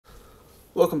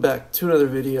Welcome back to another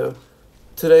video.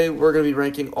 Today we're going to be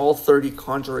ranking all 30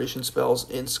 Conjuration spells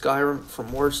in Skyrim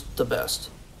from worst to best.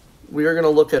 We are going to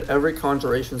look at every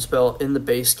Conjuration spell in the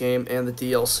base game and the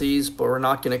DLCs, but we're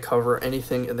not going to cover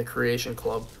anything in the Creation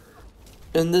Club.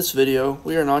 In this video,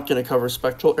 we are not going to cover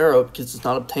Spectral Arrow because it's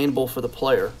not obtainable for the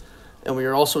player, and we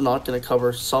are also not going to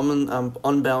cover Summon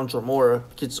Unbound Dremora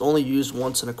because it's only used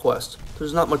once in a quest.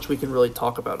 There's not much we can really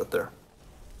talk about it there.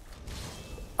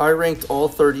 I ranked all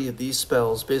 30 of these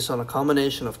spells based on a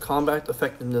combination of combat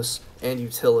effectiveness and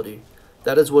utility.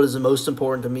 That is what is the most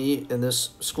important to me in this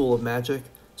school of magic,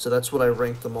 so that's what I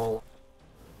ranked them all.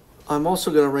 I'm also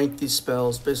going to rank these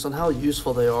spells based on how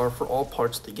useful they are for all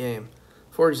parts of the game.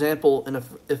 For example,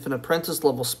 if an apprentice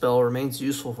level spell remains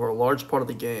useful for a large part of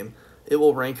the game, it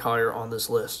will rank higher on this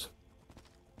list.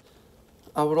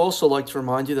 I would also like to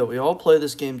remind you that we all play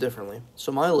this game differently,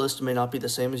 so my list may not be the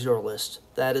same as your list.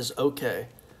 That is okay.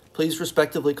 Please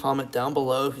respectively comment down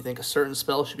below if you think a certain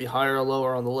spell should be higher or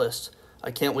lower on the list. I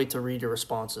can't wait to read your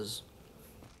responses.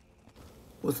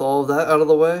 With all of that out of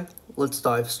the way, let's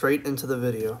dive straight into the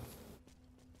video.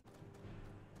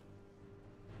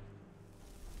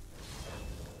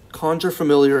 Conjure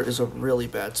Familiar is a really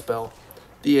bad spell.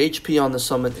 The HP on the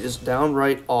summon is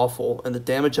downright awful and the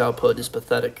damage output is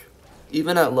pathetic.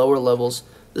 Even at lower levels,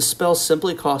 this spell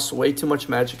simply costs way too much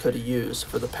magicka to use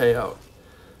for the payout.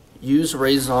 Use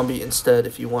Raise Zombie instead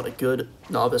if you want a good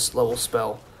novice level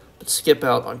spell, but skip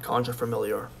out on Conjure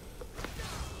Familiar.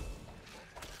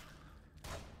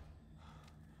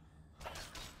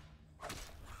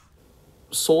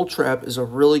 Soul Trap is a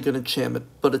really good enchantment,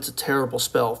 but it's a terrible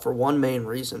spell for one main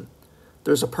reason.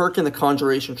 There's a perk in the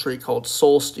Conjuration tree called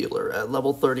Soul Stealer at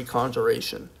level 30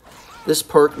 Conjuration. This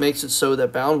perk makes it so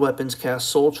that bound weapons cast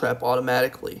Soul Trap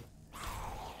automatically.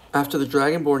 After the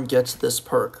Dragonborn gets this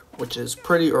perk, which is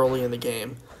pretty early in the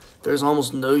game, there's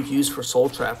almost no use for Soul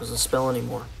Trap as a spell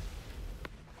anymore.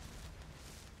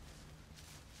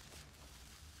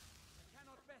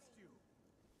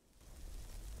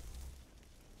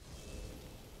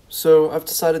 So I've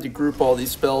decided to group all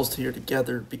these spells here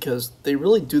together because they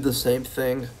really do the same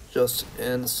thing, just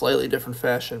in a slightly different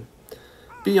fashion.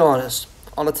 Be honest,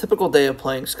 on a typical day of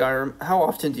playing Skyrim, how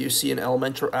often do you see an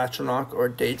Elemental Atronach or a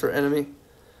Daedra enemy?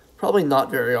 Probably not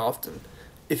very often.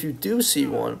 If you do see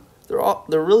one,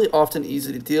 they're really often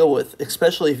easy to deal with,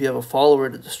 especially if you have a follower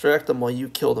to distract them while you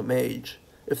kill the mage.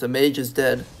 If the mage is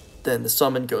dead, then the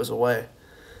summon goes away.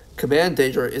 Command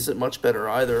Daedra isn't much better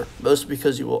either, mostly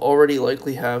because you will already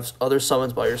likely have other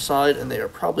summons by your side and they are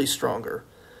probably stronger.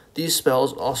 These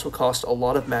spells also cost a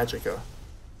lot of magicka.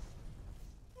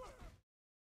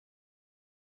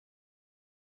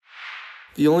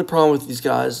 The only problem with these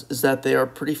guys is that they are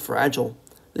pretty fragile.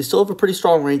 They still have a pretty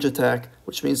strong range attack,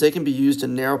 which means they can be used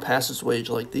in narrow passageways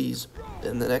like these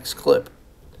in the next clip.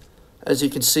 As you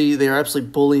can see, they are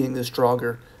absolutely bullying this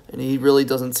Draugr, and he really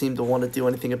doesn't seem to want to do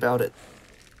anything about it.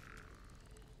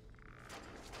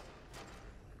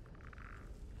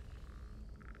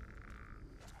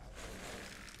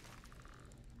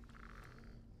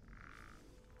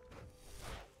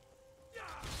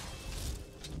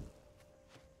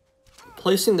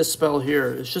 Placing this spell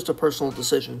here is just a personal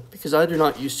decision, because I do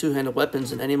not use two-handed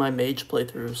weapons in any of my mage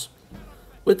playthroughs.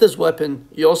 With this weapon,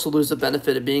 you also lose the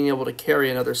benefit of being able to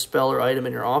carry another spell or item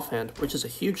in your offhand, which is a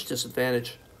huge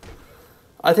disadvantage.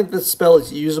 I think this spell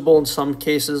is usable in some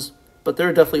cases, but there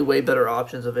are definitely way better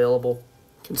options available,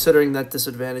 considering that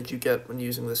disadvantage you get when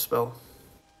using this spell.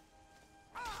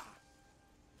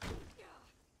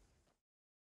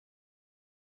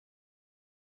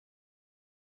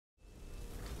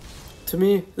 To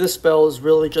me, this spell is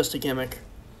really just a gimmick.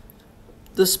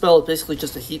 This spell is basically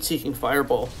just a heat-seeking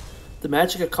fireball. The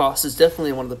magicka cost is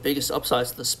definitely one of the biggest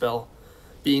upsides to this spell,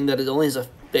 being that it only has a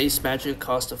base magicka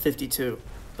cost of 52,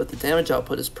 but the damage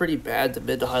output is pretty bad to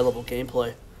mid to high level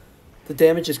gameplay. The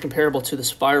damage is comparable to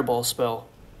this fireball spell,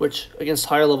 which against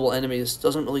higher level enemies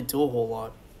doesn't really do a whole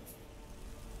lot.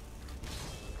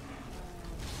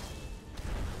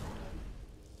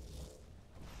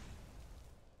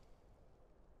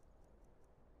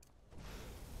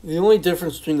 The only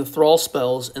difference between the Thrall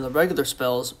spells and the regular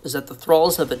spells is that the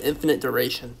Thralls have an infinite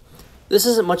duration. This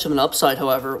isn't much of an upside,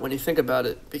 however, when you think about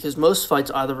it, because most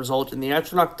fights either result in the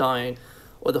Atronach dying,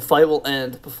 or the fight will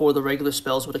end before the regular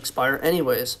spells would expire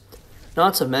anyways.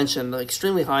 Not to mention the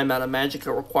extremely high amount of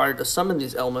magicka required to summon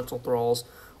these elemental Thralls,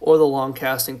 or the long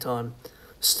casting time.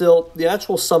 Still, the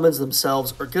actual summons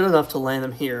themselves are good enough to land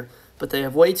them here, but they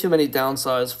have way too many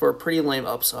downsides for a pretty lame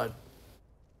upside.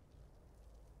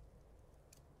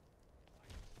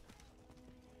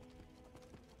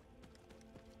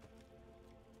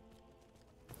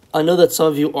 I know that some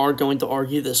of you are going to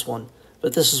argue this one,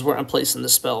 but this is where I'm placing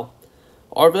this spell.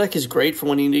 Arvak is great for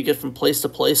when you need to get from place to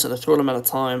place in a short amount of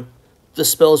time. This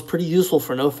spell is pretty useful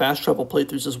for no fast travel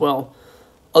playthroughs as well.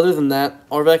 Other than that,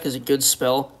 Arvak is a good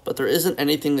spell, but there isn't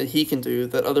anything that he can do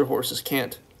that other horses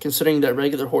can't, considering that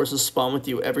regular horses spawn with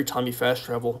you every time you fast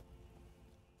travel.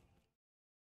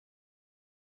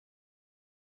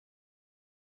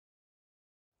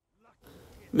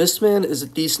 Mistman is a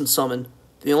decent summon.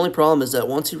 The only problem is that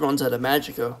once he runs out of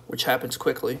magicka, which happens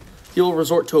quickly, he will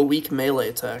resort to a weak melee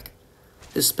attack.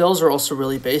 His spells are also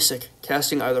really basic,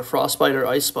 casting either Frostbite or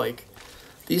Ice Spike.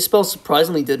 These spells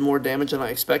surprisingly did more damage than I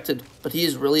expected, but he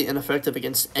is really ineffective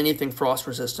against anything frost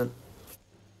resistant.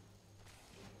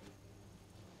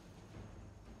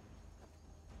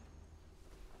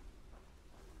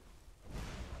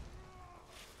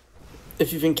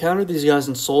 If you've encountered these guys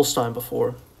in Solstheim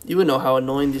before, you would know how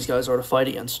annoying these guys are to fight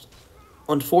against.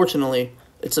 Unfortunately,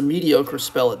 it's a mediocre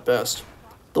spell at best.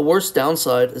 The worst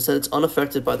downside is that it's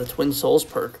unaffected by the Twin Souls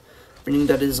perk, meaning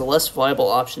that it is a less viable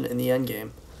option in the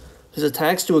endgame. His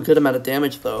attacks do a good amount of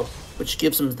damage though, which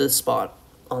gives him this spot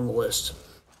on the list.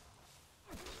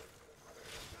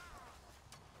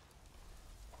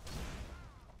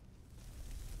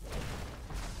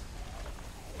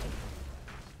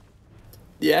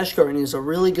 The Ash Guardian is a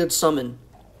really good summon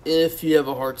if you have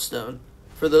a Heartstone.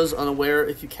 For those unaware,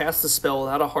 if you cast the spell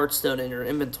without a Heartstone in your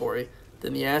inventory,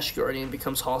 then the Ash Guardian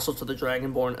becomes hostile to the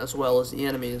Dragonborn as well as the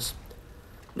enemies.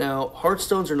 Now,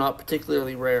 Heartstones are not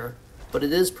particularly rare, but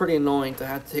it is pretty annoying to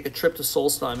have to take a trip to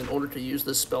Solstheim in order to use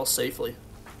this spell safely.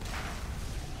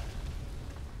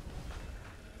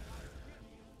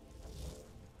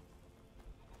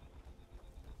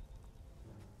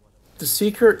 The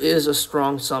Seeker is a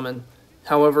strong summon,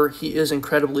 however he is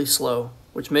incredibly slow,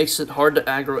 which makes it hard to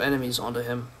aggro enemies onto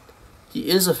him. He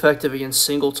is effective against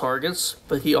single targets,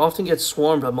 but he often gets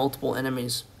swarmed by multiple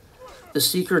enemies. The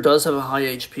Seeker does have a high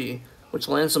HP, which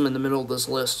lands him in the middle of this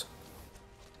list.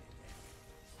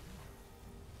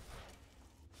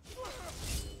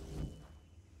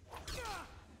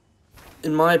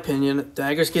 In my opinion,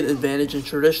 daggers get advantage in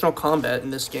traditional combat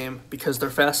in this game because their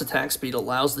fast attack speed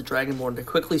allows the Dragonborn to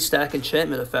quickly stack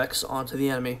enchantment effects onto the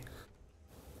enemy.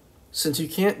 Since you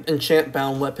can't enchant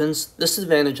bound weapons, this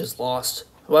advantage is lost.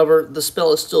 However, the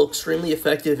spell is still extremely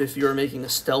effective if you are making a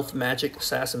stealth magic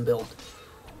assassin build.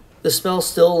 The spell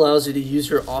still allows you to use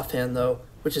your offhand though,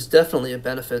 which is definitely a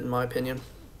benefit in my opinion.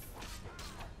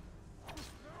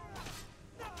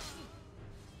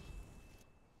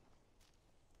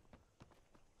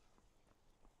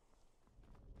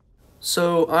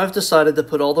 So, I've decided to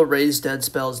put all the Raised Dead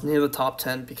spells near the top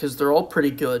 10 because they're all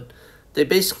pretty good. They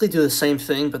basically do the same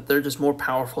thing, but they're just more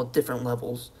powerful at different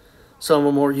levels. Some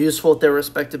are more useful at their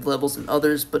respective levels than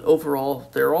others, but overall,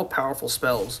 they're all powerful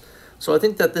spells. So I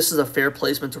think that this is a fair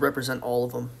placement to represent all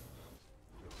of them.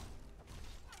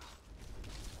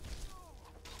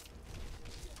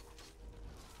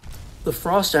 The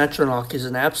Frost Atronach is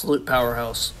an absolute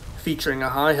powerhouse, featuring a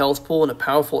high health pool and a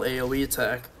powerful AoE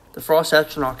attack. The Frost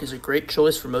Atronach is a great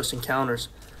choice for most encounters.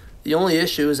 The only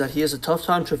issue is that he has a tough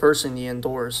time traversing the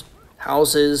indoors.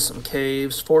 Houses, some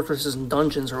caves, fortresses, and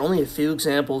dungeons are only a few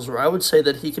examples where I would say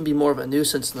that he can be more of a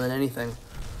nuisance than anything.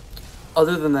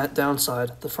 Other than that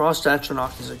downside, the Frost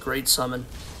Atronach is a great summon.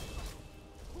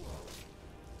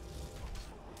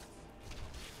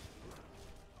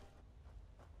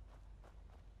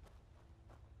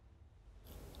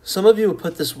 Some of you would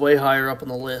put this way higher up on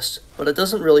the list, but it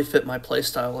doesn't really fit my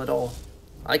playstyle at all.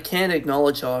 I can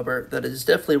acknowledge, however, that it is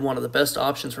definitely one of the best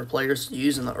options for players to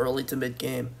use in the early to mid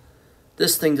game.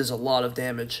 This thing does a lot of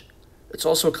damage. It's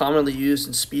also commonly used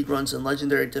in speedruns and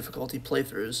legendary difficulty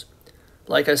playthroughs.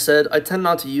 Like I said, I tend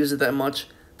not to use it that much,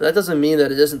 but that doesn't mean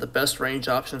that it isn't the best range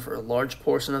option for a large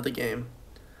portion of the game.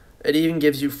 It even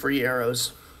gives you free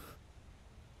arrows.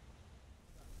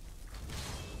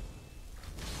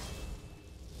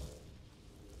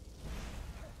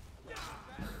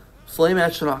 Flame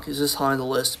Atronach is this high on the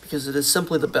list because it is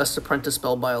simply the best apprentice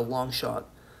spell by a long shot.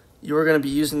 You are going to be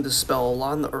using this spell a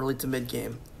lot in the early to mid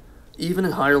game. Even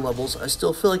in higher levels, I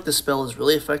still feel like this spell is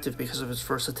really effective because of its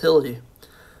versatility.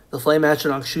 The Flame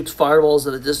Atronach shoots fireballs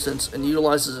at a distance and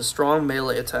utilizes a strong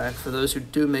melee attack for those who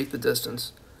do make the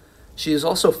distance. She is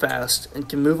also fast and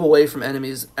can move away from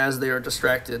enemies as they are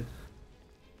distracted.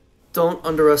 Don't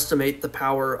underestimate the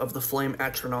power of the Flame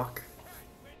Atronach.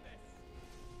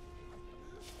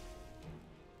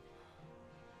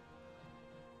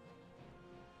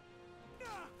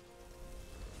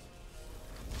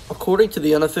 According to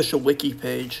the unofficial Wiki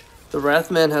page, the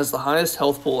Wrathman has the highest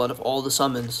health pool out of all the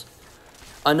summons.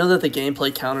 I know that the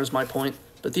gameplay counters my point,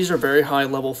 but these are very high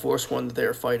level Force 1 that they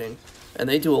are fighting, and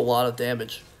they do a lot of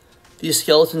damage. These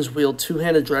skeletons wield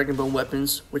two-handed dragonbone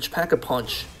weapons, which pack a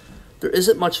punch. There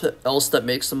isn't much else that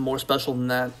makes them more special than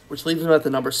that, which leaves them at the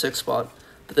number 6 spot,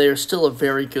 but they are still a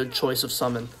very good choice of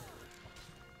summon.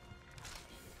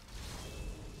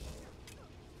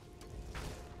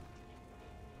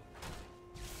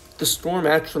 The Storm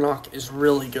Atronach is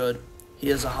really good. He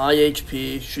has a high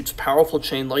HP, shoots powerful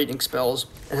chain lightning spells,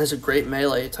 and has a great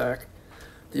melee attack.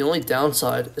 The only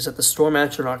downside is that the Storm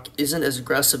Atronach isn't as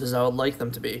aggressive as I would like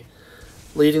them to be,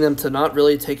 leading them to not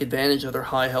really take advantage of their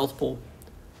high health pool.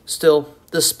 Still,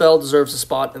 this spell deserves a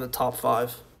spot in the top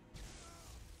 5.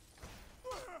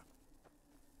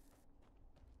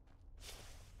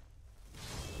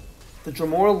 The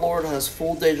Dremora Lord has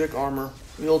full Daedric armor,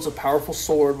 wields a powerful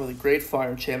sword with a great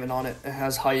fire enchantment on it, and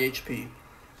has high HP.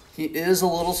 He is a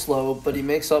little slow, but he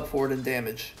makes up for it in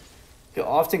damage. He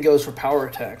often goes for power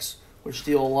attacks, which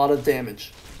deal a lot of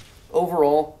damage.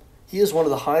 Overall, he is one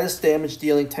of the highest damage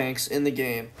dealing tanks in the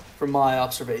game, from my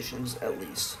observations at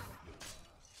least.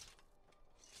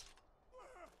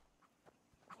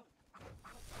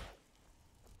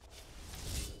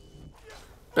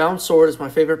 Bound Sword is my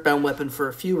favorite bound weapon for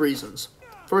a few reasons.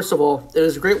 First of all, it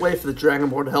is a great way for the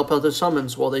Dragonborn to help out their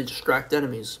summons while they distract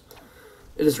enemies.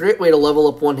 It is a great way to level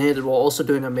up one-handed while also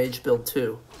doing a mage build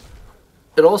too.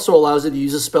 It also allows you to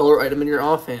use a spell or item in your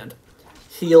offhand.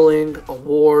 Healing, a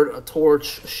ward, a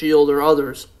torch, a shield, or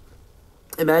others.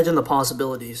 Imagine the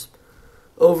possibilities.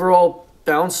 Overall,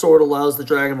 Bound Sword allows the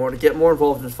Dragonborn to get more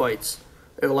involved in fights.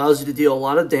 It allows you to deal a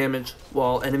lot of damage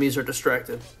while enemies are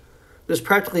distracted. There's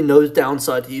practically no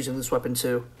downside to using this weapon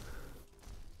too.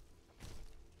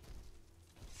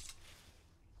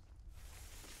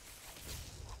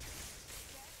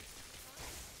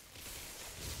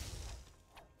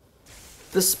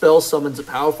 This spell summons a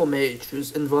powerful mage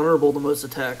who's invulnerable to most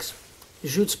attacks. He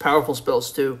shoots powerful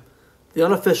spells too. The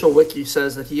Unofficial Wiki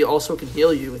says that he also can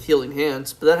heal you with healing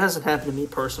hands, but that hasn't happened to me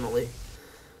personally.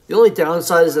 The only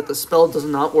downside is that the spell does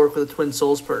not work with a Twin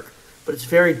Souls perk, but it's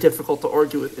very difficult to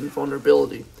argue with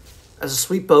invulnerability. As a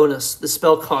sweet bonus, this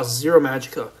spell costs 0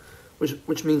 magicka,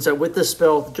 which means that with this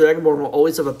spell, the Dragonborn will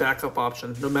always have a backup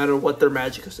option, no matter what their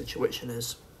magicka situation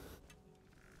is.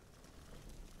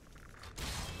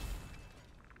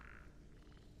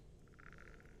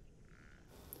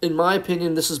 In my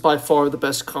opinion, this is by far the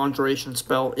best Conjuration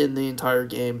spell in the entire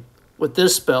game. With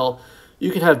this spell,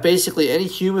 you can have basically any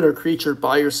human or creature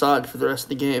by your side for the rest of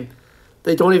the game.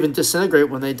 They don't even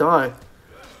disintegrate when they die.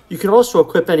 You can also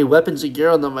equip any weapons and gear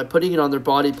on them by putting it on their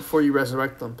body before you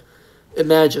resurrect them.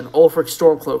 Imagine Ulfric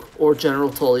Stormcloak or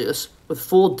General Tullius with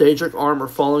full Daedric armor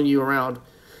following you around.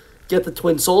 Get the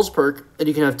Twin Souls perk, and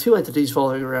you can have 2 entities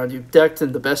following around you, decked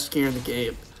in the best gear in the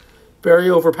game.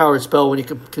 Very overpowered spell when you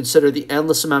can consider the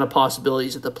endless amount of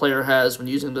possibilities that the player has when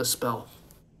using this spell.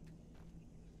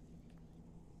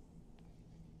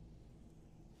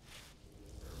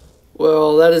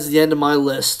 Well, that is the end of my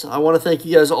list. I want to thank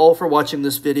you guys all for watching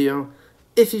this video.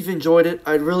 If you've enjoyed it,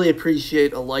 I'd really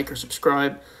appreciate a like or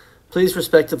subscribe. Please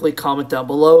respectively comment down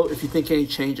below if you think any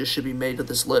changes should be made to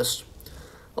this list.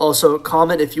 Also,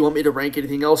 comment if you want me to rank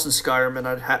anything else in Skyrim, and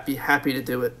I'd be happy to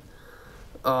do it.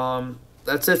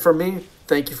 That's it from me.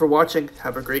 Thank you for watching.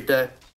 Have a great day.